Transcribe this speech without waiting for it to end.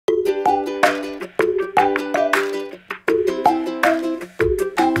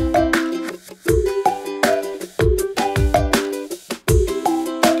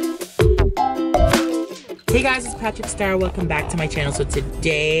PatrickStarrr, welcome back to my channel. So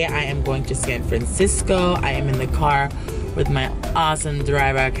today I am going to San Francisco. I am in the car with my awesome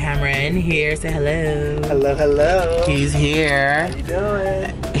driver Cameron here. Say hello. Hello, hello. He's here. How you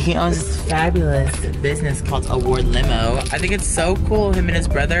doing? He owns this fabulous business called Award Limo. I think it's so cool. Him and his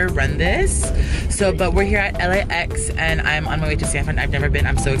brother run this. So, but we're here at LAX and I'm on my way to San Fran. I've never been.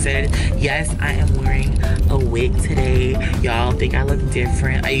 I'm so excited. Yes, I am wearing a wig today. Y'all think I look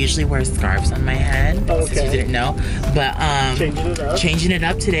different. I usually wear scarves on my head. Okay. Since you didn't know. But changing it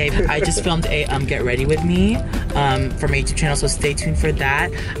up today. I just filmed a Get Ready With Me for my YouTube channel, so stay tuned for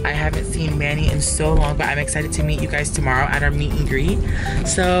that. I haven't seen Manny in so long, but I'm excited to meet you guys tomorrow at our meet and greet.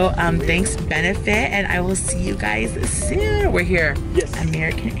 So thanks Benefit, and I will see you guys soon. We're here, yes.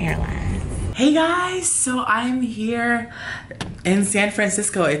 American Airlines. Hey guys, so I'm here in San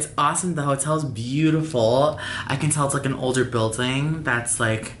Francisco. It's awesome. The hotel's beautiful. I can tell it's like an older building that's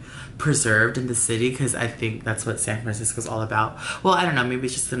like preserved in the city, because I think that's what San Francisco is all about. Well, I don't know, maybe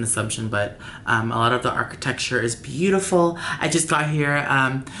it's just an assumption, but a lot of the architecture is beautiful. I just got here.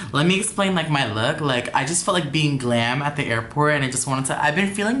 Let me explain like my look. Like, I just felt like being glam at the airport, and I just wanted to, I've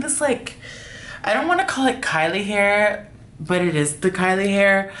been feeling this like, I don't want to call it Kylie hair, but it is the Kylie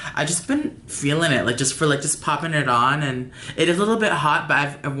hair. I've just been feeling it, like just popping it on, and it is a little bit hot, but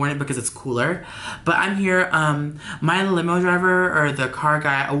I've worn it because it's cooler. But I'm here, my limo driver, or the car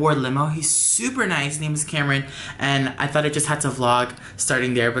guy, Award Limo, he's super nice. His name is Cameron, and I thought I just had to vlog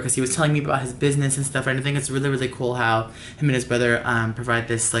starting there because he was telling me about his business and stuff, and I think it's really, really cool how him and his brother provide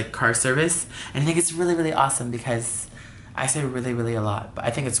this like car service, and I think it's really, really awesome because I say really, really a lot, but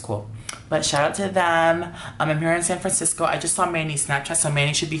I think it's cool. But shout out to them. I'm here in San Francisco. I just saw Manny's Snapchat, so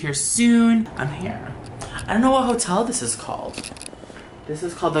Manny should be here soon. I'm here. I don't know what hotel this is called. This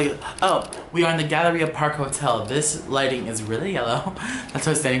is called the, oh, we are in the Galleria Park Hotel. This lighting is really yellow. That's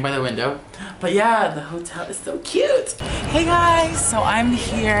why I'm standing by the window. But yeah, the hotel is so cute. Hey guys, so I'm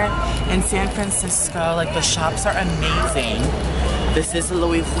here in San Francisco. Like, the shops are amazing. This is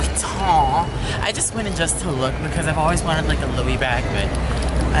Louis Vuitton. I just went in just to look because I've always wanted like a Louis bag, but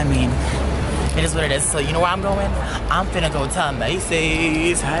I mean, it is what it is. So you know where I'm going? I'm finna go to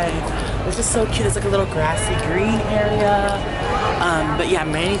Macy's. Hey, this is so cute. It's like a little grassy green area. But yeah,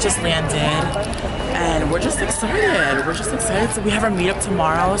 Manny just landed and we're just excited. We're just excited. So we have our meetup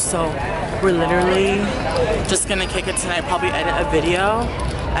tomorrow. So we're literally just gonna kick it tonight, probably edit a video,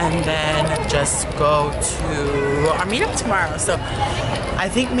 and then just go to our meetup tomorrow. So I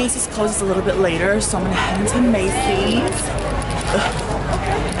think Macy's closes a little bit later, so I'm gonna head into Macy's.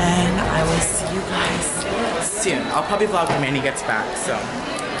 And I will see you guys soon. I'll probably vlog when Manny gets back, so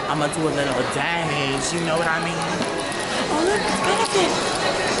I'm gonna do a little damage, you know what I mean? Oh look, it's Benefit.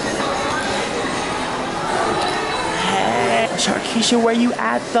 Hey, Sharkeisha, where you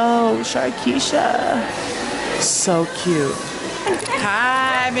at though? Sharkeisha. So cute.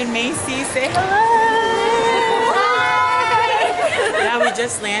 Hi, I'm in Macy's. Say hello. Hi. Yeah, we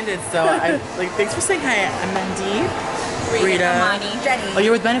just landed, so thanks for saying hi. I'm Mandy. Rita. Amani. Jenny. Oh,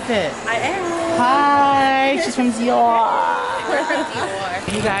 you're with Benefit. I am. Hi. She's from Dior. We're from Dior.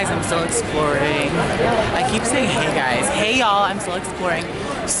 Hey guys, I'm still exploring. I keep saying hey guys. Hey y'all, I'm still exploring.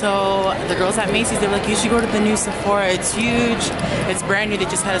 So the girls at Macy's, they were like, you should go to the new Sephora. It's huge. It's brand new. They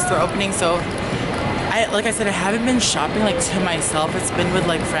just had a store opening, so like I said, I haven't been shopping like to myself. It's been with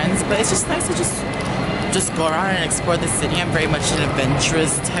like friends, but it's just nice to just go around and explore the city. I'm very much an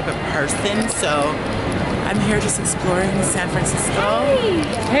adventurous type of person, so I'm here just exploring San Francisco.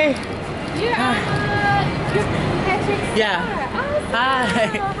 Hey! Hey! You're PatrickStarrr. Yeah. Awesome. Hi.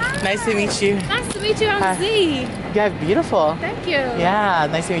 Hi. Nice to meet you. Nice to meet you. I'm Hi. Z. Yeah, beautiful. Thank you. Yeah,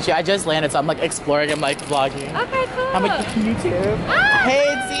 nice to meet you. I just landed, so I'm like exploring. I'm like vlogging. Okay, cool. I'm like YouTube. Ah.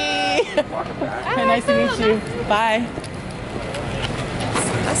 Hey, Z. Hey, nice to meet you. Bye.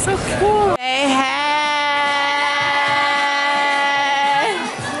 That's so cool. Hey, hey.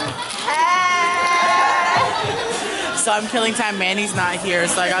 So I'm killing time. Manny's not here,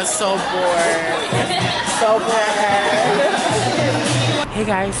 so I got so bored. So bored. Hey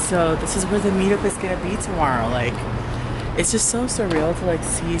guys, so this is where the meetup is gonna be tomorrow. Like, it's just so surreal to like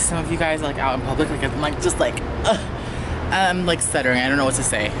see some of you guys like out in public. Like, I'm like just like, I'm like stuttering. I don't know what to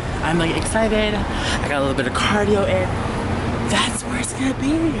say. I'm like excited. I got a little bit of cardio in. That's where it's gonna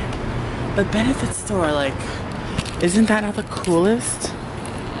be. The Benefit store. Like, isn't that not the coolest?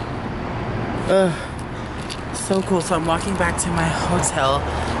 Ugh. So cool. So I'm walking back to my hotel.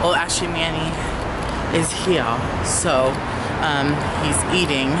 Well, actually Manny is here, so he's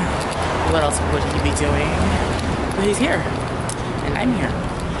eating. What else would he be doing? But he's here, and I'm here,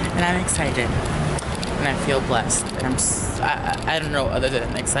 and I'm excited, and I feel blessed, and I don't know, other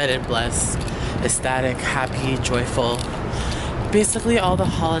than excited, blessed, ecstatic, happy, joyful. Basically all the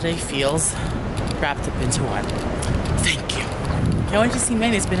holiday feels wrapped up into one. Thank you. Can't wait to see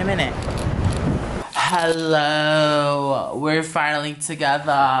Manny. It's been a minute. Hello. We're finally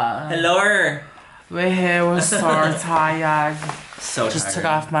together. Hello. We're here. We're so tired. So Just tired. took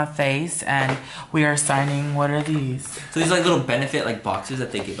off my face and we are signing. What are these? So these are like little benefit like boxes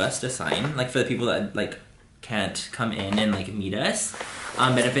that they give us to sign, like for the people that like can't come in and like meet us.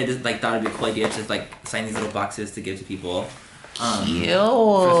 Benefit is like thought it'd be a cool idea to just like sign these little boxes to give to people. Cute.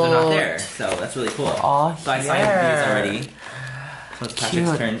 Because they're not there, so that's really cool. Oh, so I signed these already. So it's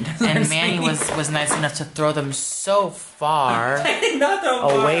Patrick's turn. And Manny was nice enough to throw them so far I did not throw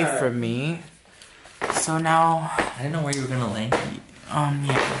them away far. from me. So now, I didn't know where you were gonna land.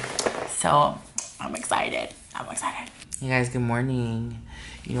 yeah. So I'm excited. You guys, good morning.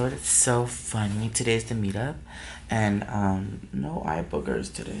 You know what? It's so funny. Today's the meetup, and no eye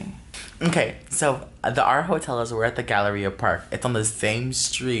boogers today. Okay, so our hotel is we're at the Galleria Park. It's on the same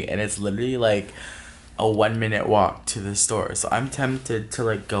street, and it's literally like a 1-minute walk to the store. So I'm tempted to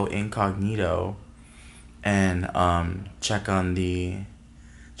like go incognito and check on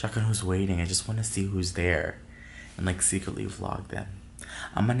who's waiting. I just want to see who's there and like secretly vlog them.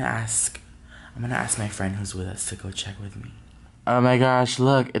 I'm gonna ask my friend who's with us to go check with me. Oh my gosh,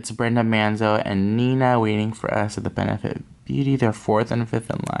 look, it's Brenda Manzo and Nina waiting for us at the Benefit Beauty. They're 4th and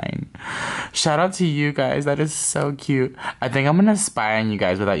 5th in line. Shout out to you guys, that is so cute. I think I'm gonna spy on you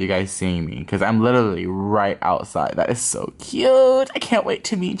guys without you guys seeing me because I'm literally right outside. That is so cute. I can't wait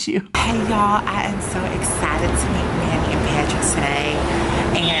to meet you. Hey y'all, I am so excited to meet Manny and Patrick today.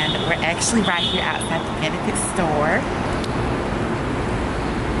 And we're actually right here outside the Benefit store.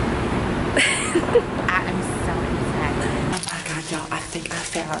 I am so excited. Oh my god, y'all, I think I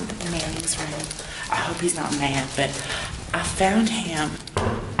found Manny's room. I hope he's not mad, but I found him.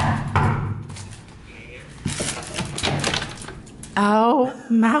 Oh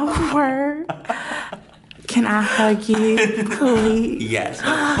my word. Can I hug you, please? Yes,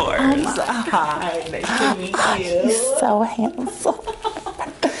 of course. Hi, nice to meet you. You're so handsome.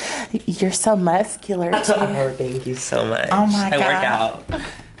 You're so muscular, too. Oh, thank you so much. Oh my god. I work out.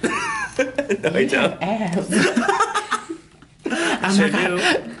 No, I don't. Abs. Oh my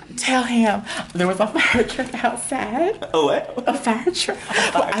god. Tell him there was a fire truck outside. Oh, what? A fire truck.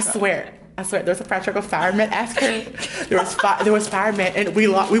 Well, I swear, there was a fire truck of firemen after. There was firemen, and we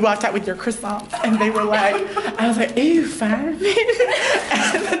walked out with your croissants, and they were like, I was like, ew, firemen.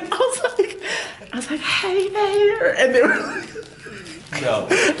 And then I was like, hey there, and they were like, No.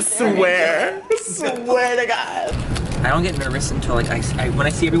 swear to God. I don't get nervous until like when I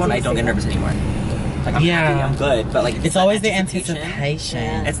see everyone, I don't get nervous anymore. Like I'm happy, I'm good, but like it's always the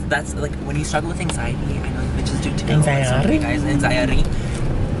anticipation. That's like when you struggle with anxiety. I know you bitches do too. Anxiety? Guys, anxiety.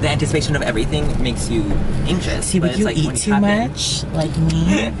 The anticipation of everything makes you anxious. See, but it's you like eat when it too happens- much, like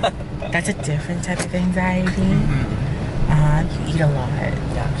me. That's a different type of anxiety. You eat a lot.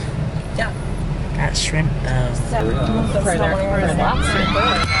 Yeah. Got shrimp though. Further. Lobster.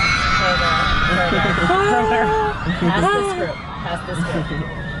 Further. Past this group.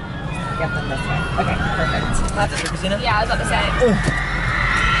 Get them this way. Okay, perfect. Christina? Yeah, I was about to say.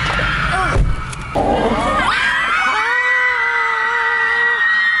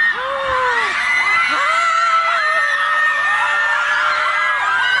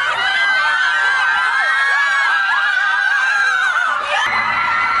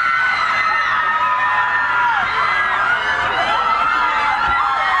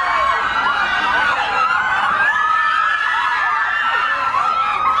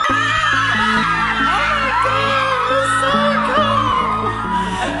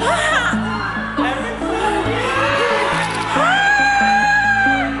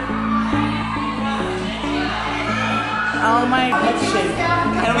 Oh my gosh.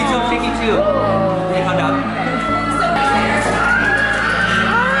 It'll be so shaky too. Hey, calm down.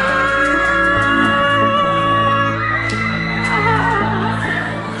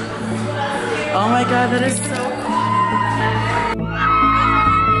 Oh my god, that is so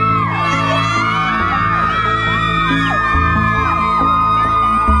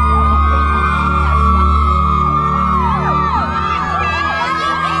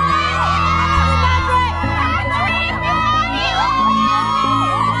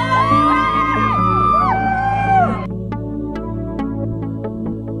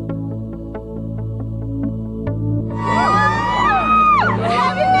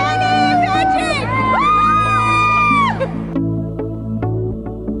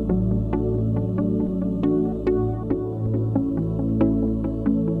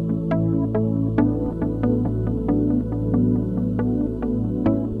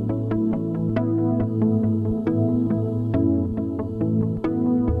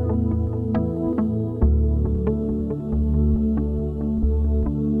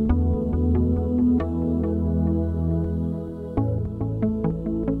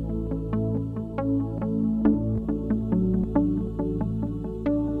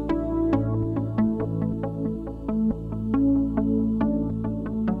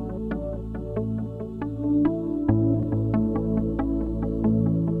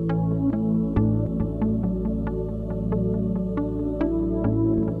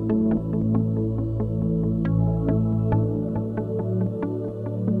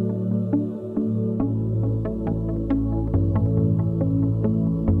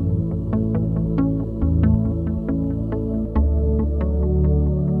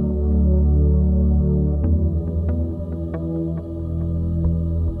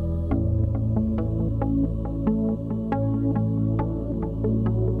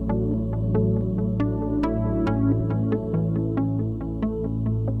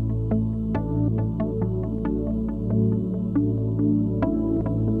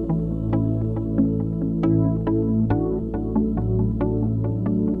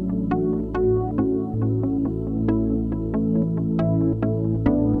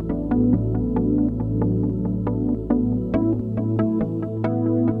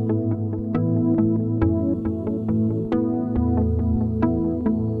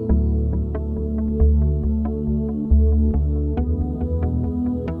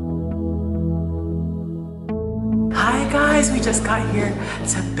guys, we just got here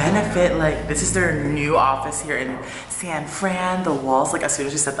to benefit. Like, this is their new office here in San Fran. The walls, like, as soon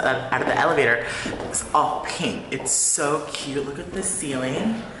as you step out of the elevator, it's all pink. It's so cute. Look at the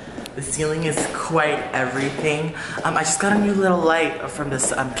ceiling. The ceiling is quite everything. I just got a new little light from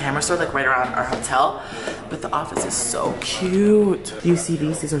this camera store, like right around our hotel. But the office is so cute. Do you see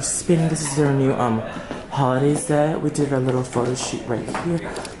these? These are spinning. This is their new holiday set. We did a little photo shoot right here.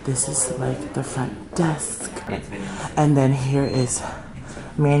 This is like the front desk. And then here is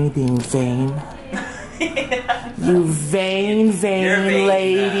Manny being vain. You vain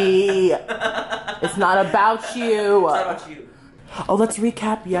lady. It's not about you. It's not about you. Oh, let's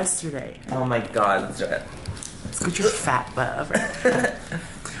recap yesterday. Oh my god, let's do it. Scoot your fat butt over.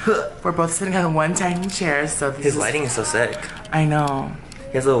 We're both sitting on one tiny chair, so his lighting is so sick. I know.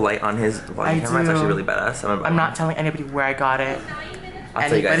 He has a little light on his vlog camera. It's actually really badass. I'm not telling anybody where I got it. I'll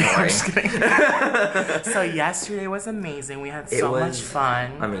tell you guys, I'm just kidding. So yesterday was amazing. We had so much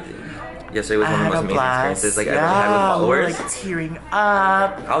fun. Amazing. Yesterday was one of the most amazing experiences like I've ever had with followers. Like tearing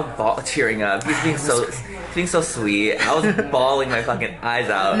up. I was tearing up. He's being so sweet. I was bawling my fucking eyes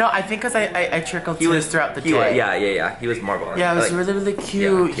out. No, I think because I trickled tears throughout the day. Yeah. He was more bawling. Yeah, it was really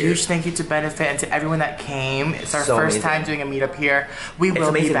cute. Yeah, huge thank you to Benefit and to everyone that came. It's our first time doing a meetup here. We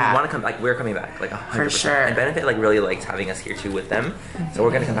will be back. We want to come. Like, we're coming back. Like 100%. For sure. And Benefit like really likes having us here too with them. So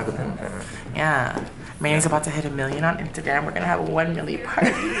we're gonna come back with them. Yeah. Manny's about to hit 1 million on Instagram. We're gonna have a 1 million party.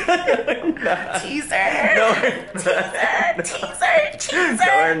 Teaser. No,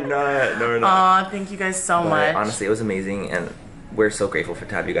 teaser. No, we're not. Aw, thank you guys so much. Honestly, it was amazing, and we're so grateful to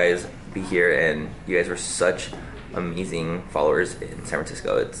have you guys be here. And you guys were such amazing followers in San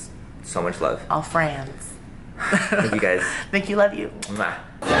Francisco. It's so much love. All friends. Thank you guys. Thank you. Love you. Mwah.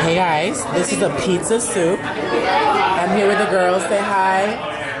 Hey guys, this is a pizza soup. I'm here with the girls. Say hi.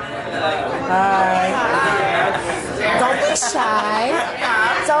 Hi. Don't be shy.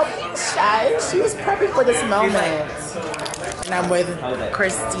 Don't be shy. She was perfect for this moment. And I'm with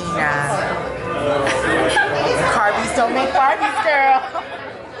Christina. Carbies don't make Barbies, girl.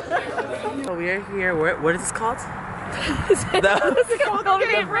 So we're here. What is this called?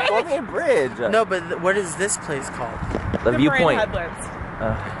 Golden Bridge. No, but what is this place called? The Viewpoint.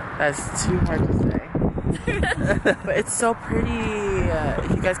 That's too hard to say. But it's so pretty.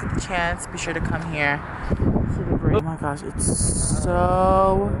 If you guys get the chance, be sure to come here. Oh my gosh, it's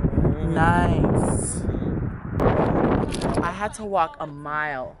so nice. I had to walk a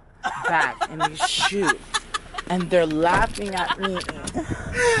mile back in these shoes. And they're laughing at me.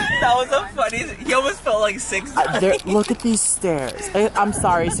 That was the funniest. He almost felt like 6. Look at these stairs. I'm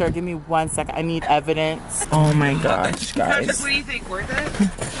sorry, sir. Give me 1 second. I need evidence. Oh my gosh, guys. What do you think? Worth it?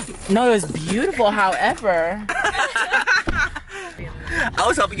 No, it was beautiful. However, I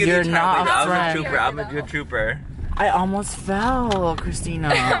was helping you. You're not a friend. I was a trooper. I'm a good trooper. I almost fell, Christina.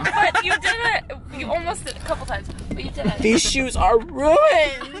 But you did it. You almost did it a couple times, but you did it. These shoes are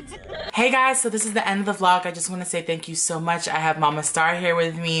ruined. Hey guys, so this is the end of the vlog. I just want to say thank you so much. I have Mama Star here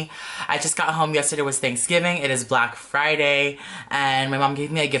with me. I just got home. Yesterday was Thanksgiving. It is Black Friday, and my mom gave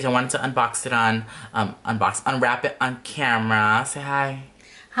me a gift. I wanted to unbox it unwrap it on camera. Say hi.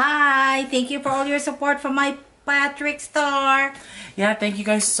 Hi, thank you for all your support from my PatrickStarrr. Yeah, thank you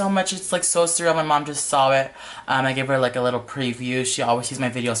guys so much. It's like so surreal. My mom just saw it. I gave her like a little preview. She always sees my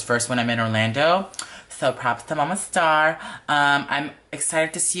videos first when I'm in Orlando. So props to Mama Star. I'm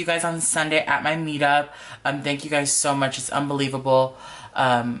excited to see you guys on Sunday at my meetup. Thank you guys so much. It's unbelievable.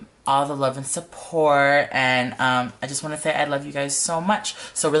 All the love and support. And I just want to say I love you guys so much.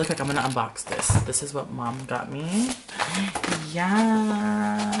 So really quick, I'm going to unbox this. This is what Mom got me.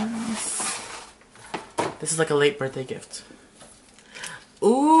 Yes. This is like a late birthday gift.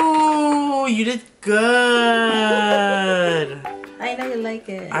 Ooh, you did good. I know you like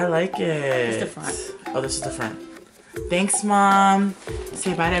it. I like it. It's the front. Oh, this is the front. Thanks, Mom.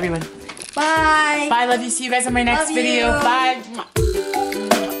 Say bye to everyone. Bye. Bye, love you. See you guys in my next video. Bye.